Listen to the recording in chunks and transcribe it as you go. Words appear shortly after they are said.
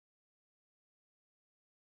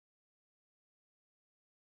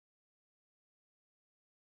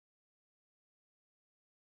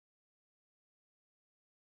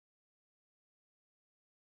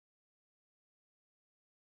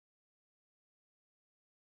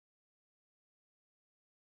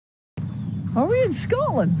Are we in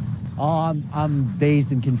Scotland? Oh, I'm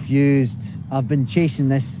dazed and confused. I've been chasing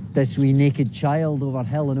this wee naked child over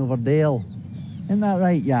hill and over dale. Isn't that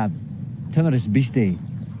right, yeah? Timorous beastie.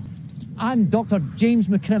 I'm Dr. James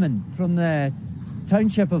McCrimmon from the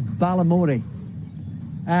township of Ballymorey.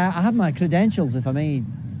 I have my credentials, if I may.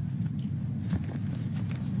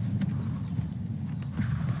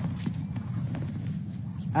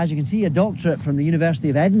 As you can see, a doctorate from the University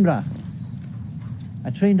of Edinburgh. I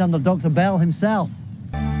trained under Dr. Bell himself.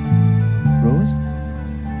 Rose,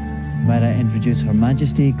 might I introduce Her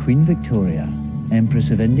Majesty Queen Victoria, Empress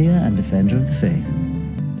of India and Defender of the Faith.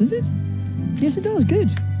 Does it? Yes, it does. Good.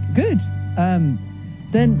 Good.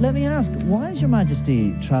 Then let me ask, why is Your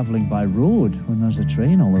Majesty travelling by road when there's a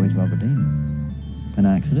train all the way to Aberdeen? An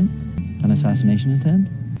accident? An assassination attempt?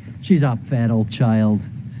 She's a fair old child.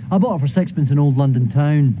 I bought her for sixpence in Old London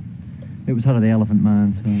town. It was her or the Elephant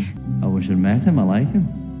Man, so I wish I'd met him. I like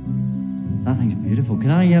him. That thing's beautiful.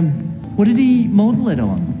 Can I, what did he model it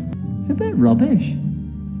on? It's a bit rubbish.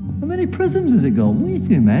 How many prisms has it got? Way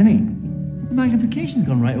too many. The magnification's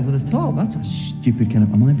gone right over the top. That's a stupid kind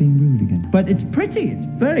of... Am I being rude again? But it's pretty. It's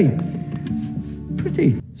very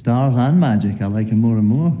pretty. Stars and magic. I like him more and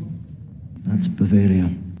more. That's Bavaria.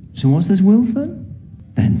 So what's this wolf then?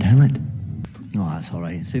 Ben, tell it. Oh, that's all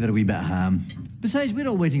right. Save it a wee bit of ham. Besides, we're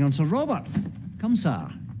all waiting on Sir Robert. Come, sir.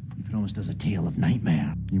 He promised us a tale of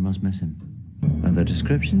nightmare. You must miss him. Are there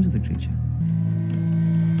descriptions of the creature?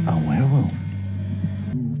 A werewolf.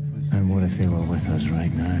 And what if they were with us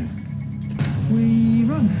right now? We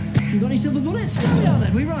run. You got any silver bullets? There we are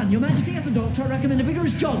then. We run. Your Majesty, as a doctor, I recommend a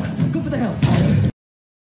vigorous jog. Good for the health.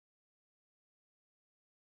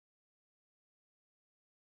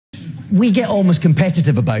 We get almost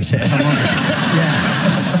competitive about it, if I'm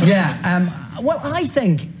honest. Yeah. Well, I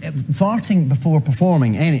think farting before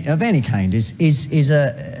performing of any kind is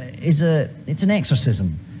an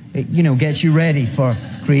exorcism. It, you know, gets you ready for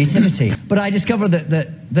creativity. But I discovered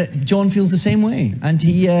that John feels the same way, and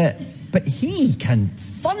he can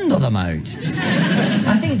thunder them out.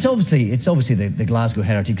 I think it's obviously the Glasgow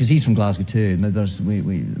heritage, because he's from Glasgow too.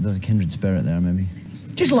 There's a kindred spirit there, maybe.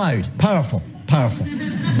 Just loud, powerful.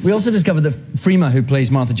 We also discovered that Freema, who plays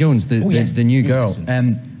Martha Jones, the new girl,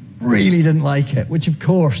 really didn't like it, which of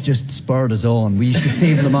course just spurred us on. We used to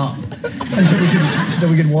save them up until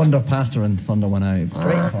we could wander past her and thunder one out. It was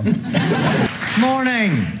great fun.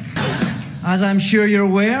 Morning. As I'm sure you're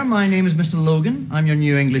aware, my name is Mr. Logan. I'm your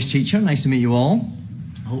new English teacher. Nice to meet you all.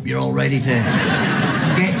 Hope you're all ready to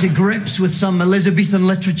get to grips with some Elizabethan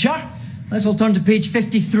literature. Let's all turn to page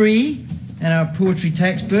 53 in our poetry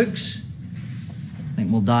textbooks. I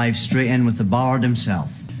think we'll dive straight in with the bard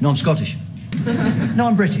himself. No, I'm Scottish. No,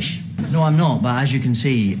 I'm British. No, I'm not, but as you can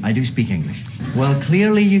see, I do speak English. Well,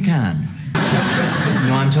 clearly you can.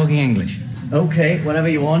 No, I'm talking English. Okay, whatever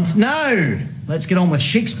you want. Now, let's get on with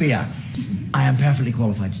Shakespeare. I am perfectly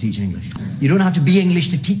qualified to teach English. You don't have to be English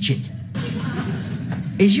to teach it.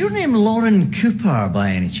 Is your name Lauren Cooper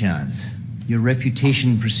by any chance? Your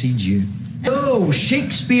reputation precedes you. Oh,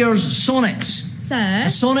 Shakespeare's sonnets. Sir? A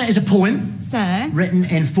sonnet is a poem. Sir? Written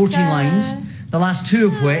in 14 lines, the last two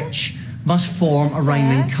of which must form a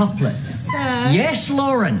rhyming couplet. Sir? Yes,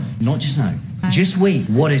 Lauren. Not just now. Just wait.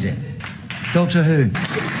 What is it? Doctor Who.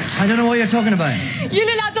 I don't know what you're talking about. You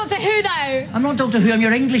look like Doctor Who, though. I'm not Doctor Who, I'm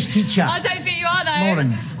your English teacher. I don't think you are, though.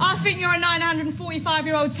 Lauren. I think you're a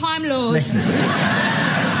 945-year-old Time Lord. Listen.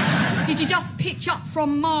 Did you just pitch up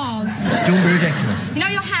from Mars? Don't be ridiculous. You know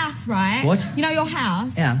your house, right? What? You know your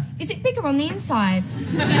house? Yeah. Is it bigger on the inside?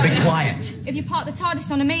 Be quiet. If you park the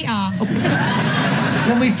TARDIS on a meter? Oh.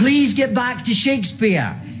 Can we please get back to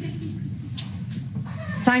Shakespeare?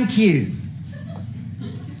 Thank you.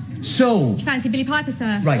 So... Do you fancy Billy Piper,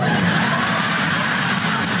 sir? Right.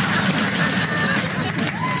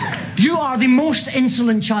 You are the most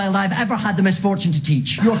insolent child I've ever had the misfortune to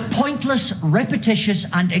teach. You're pointless, repetitious,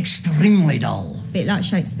 and extremely dull. Bit like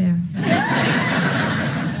Shakespeare.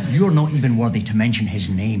 You're not even worthy to mention his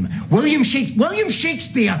name. William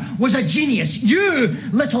Shakespeare was a genius. You,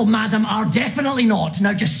 little madam, are definitely not.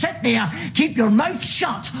 Now just sit there, keep your mouth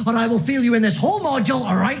shut, or I will fail you in this whole module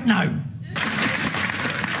right now.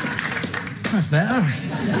 That's better.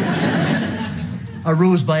 A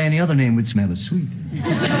rose by any other name would smell as sweet.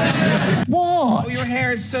 What? Oh, your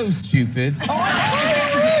hair is so stupid.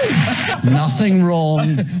 Nothing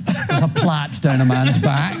wrong with a plait down a man's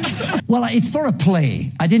back. Well, it's for a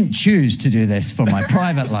play. I didn't choose to do this for my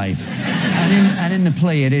private life. And in the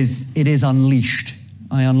play, it is unleashed.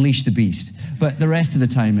 I unleash the beast. But the rest of the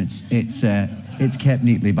time, it's kept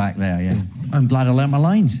neatly back there, yeah. I'm glad I learnt my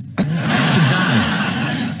lines. Exactly.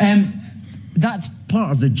 That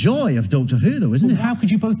part of the joy of Doctor Who, though, isn't it? How could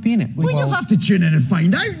you both be in it? Well, you'll have to tune in and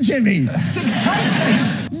find out, Jimmy. It's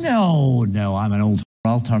exciting. No, I'm an old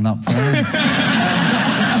I'll turn up for it.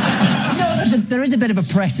 No, there is a bit of a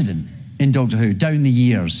precedent in Doctor Who, down the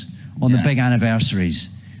years, on the big anniversaries.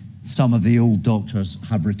 Some of the old Doctors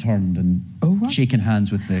have returned and shaken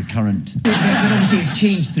hands with the current. But obviously it's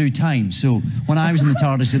changed through time, so when I was in the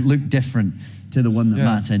TARDIS it looked different to the one that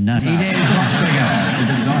Matt's in now. It is much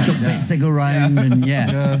bigger. It's got bits that go round and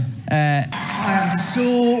I am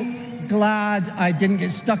so glad I didn't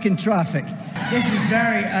get stuck in traffic. This is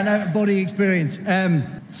an out-of-body experience.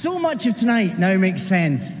 So much of tonight now makes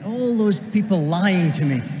sense. All those people lying to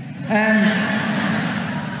me.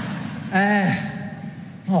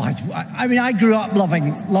 I mean, I grew up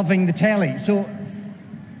loving the telly, so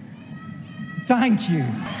thank you.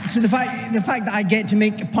 So the fact that I get to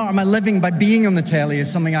make part of my living by being on the telly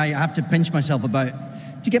is something I have to pinch myself about.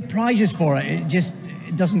 To get prizes for it, it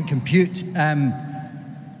doesn't compute. I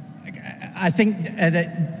think that,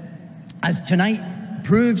 as tonight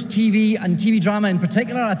proves, TV and TV drama in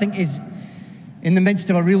particular, I think is in the midst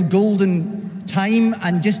of a real golden time,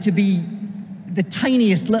 and just to be the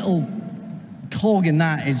tiniest little cog in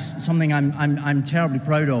that is something I'm terribly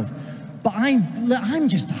proud of. But I'm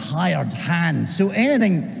just a hired hand, so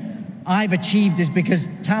anything I've achieved is because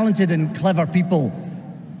talented and clever people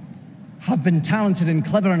have been talented and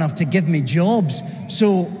clever enough to give me jobs.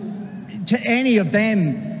 So to any of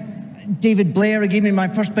them, David Blair, who gave me my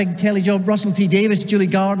first big telly job, Russell T Davies, Julie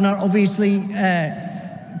Gardner, obviously,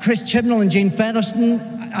 Chris Chibnall and Jane Featherstone.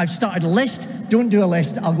 I've started a list. Don't do a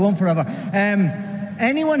list, I'll go on forever.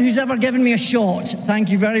 Anyone who's ever given me a shot, thank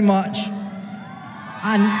you very much.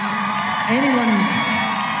 And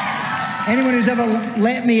anyone who's ever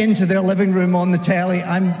let me into their living room on the telly,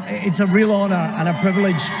 it's a real honor and a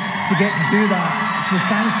privilege to get to do that, so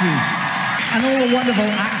thank you. And all the wonderful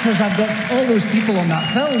actors I've got, all those people on that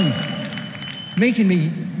film, making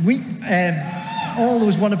me weep. All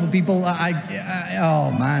those wonderful people,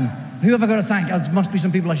 oh man. Who have I got to thank? There must be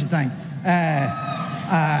some people I should thank.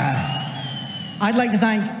 I'd like to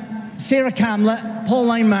thank Sarah Camlett, Paul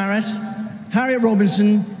Lyne-Maris, Harriet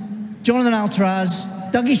Robinson, Jonathan Altraz,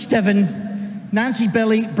 Dougie Stiven, Nancy,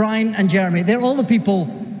 Billy, Brian and Jeremy. They're all the people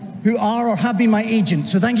who are or have been my agent,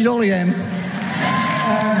 so thank you to all of them.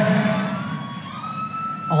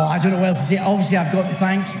 I don't know what else to say. Obviously, I've got to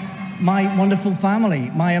thank my wonderful family,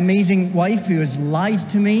 my amazing wife who has lied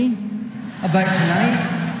to me about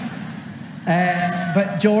tonight.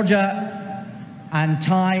 But Georgia and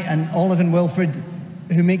Ty and Olive and Wilfred,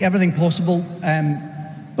 who make everything possible,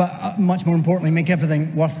 but much more importantly, make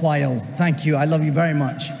everything worthwhile. Thank you. I love you very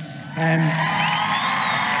much.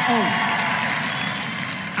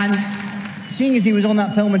 And seeing as he was on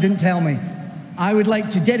that film and didn't tell me, I would like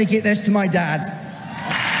to dedicate this to my dad.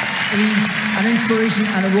 He's an inspiration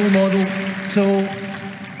and a role model, so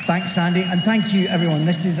thanks, Sandy, and thank you, everyone.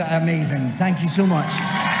 This is amazing. Thank you so much.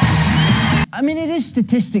 I mean, it is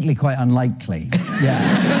statistically quite unlikely.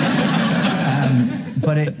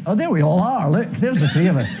 But there we all are. Look, there's the three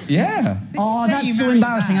of us. Yeah. Oh, that's so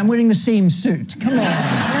embarrassing. I'm wearing the same suit. Come on.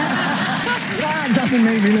 That doesn't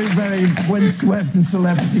make me look very windswept and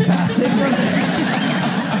celebrity-tastic, does it?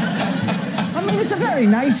 It's a very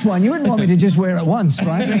nice one. You wouldn't want me to just wear it once,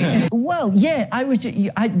 right? Well, yeah,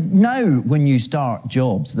 now when you start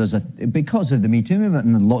jobs, because of the Me Too movement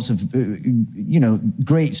and lots of,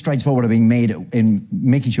 great strides forward are being made in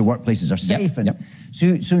making sure workplaces are safe.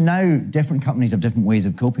 So now different companies have different ways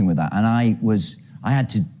of coping with that. And I had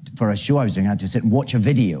to, for a show I was doing, I had to sit and watch a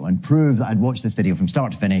video and prove that I'd watched this video from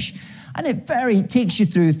start to finish. And it takes you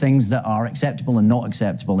through things that are acceptable and not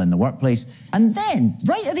acceptable in the workplace. And then,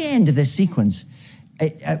 right at the end of this sequence,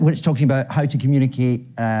 when it's talking about how to communicate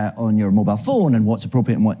on your mobile phone and what's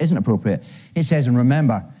appropriate and what isn't appropriate, it says, and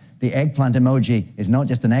remember, the eggplant emoji is not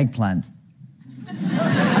just an eggplant.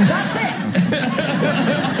 And that's it.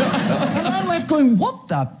 And I'm left going, what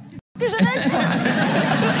the is an eggplant?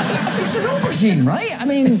 It's an aubergine, right? I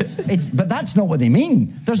mean, but that's not what they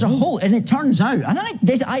mean. There's a whole, and it turns out, and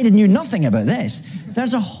I knew nothing about this,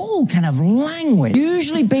 there's a whole kind of language,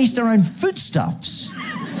 usually based around foodstuffs,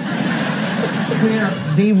 where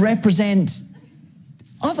they represent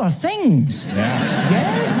other things.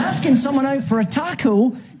 Yes, asking someone out for a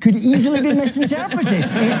taco could easily be misinterpreted.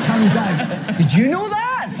 It turns out. Did you know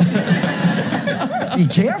that? Be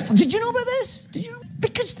careful. Did you know about this? Did you know?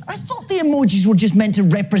 Because I thought the emojis were just meant to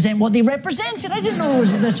represent what they represented. I didn't know there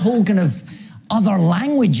was this whole kind of other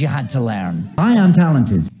language you had to learn. I am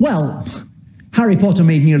talented. Well, Harry Potter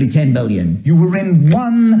made nearly 10 billion. You were in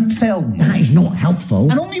one film. That is not helpful.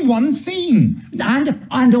 And only one scene.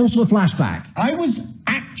 And also a flashback. I was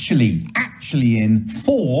actually in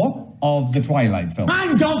 4 of the Twilight films.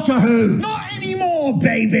 And Doctor Who! Not anymore,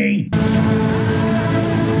 baby!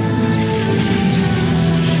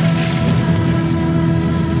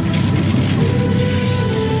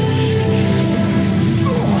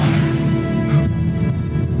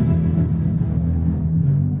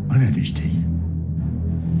 I know these teeth.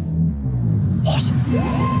 What?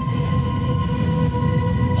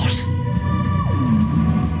 What?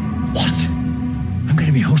 What? I'm going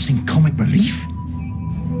to be hosting Comic Relief?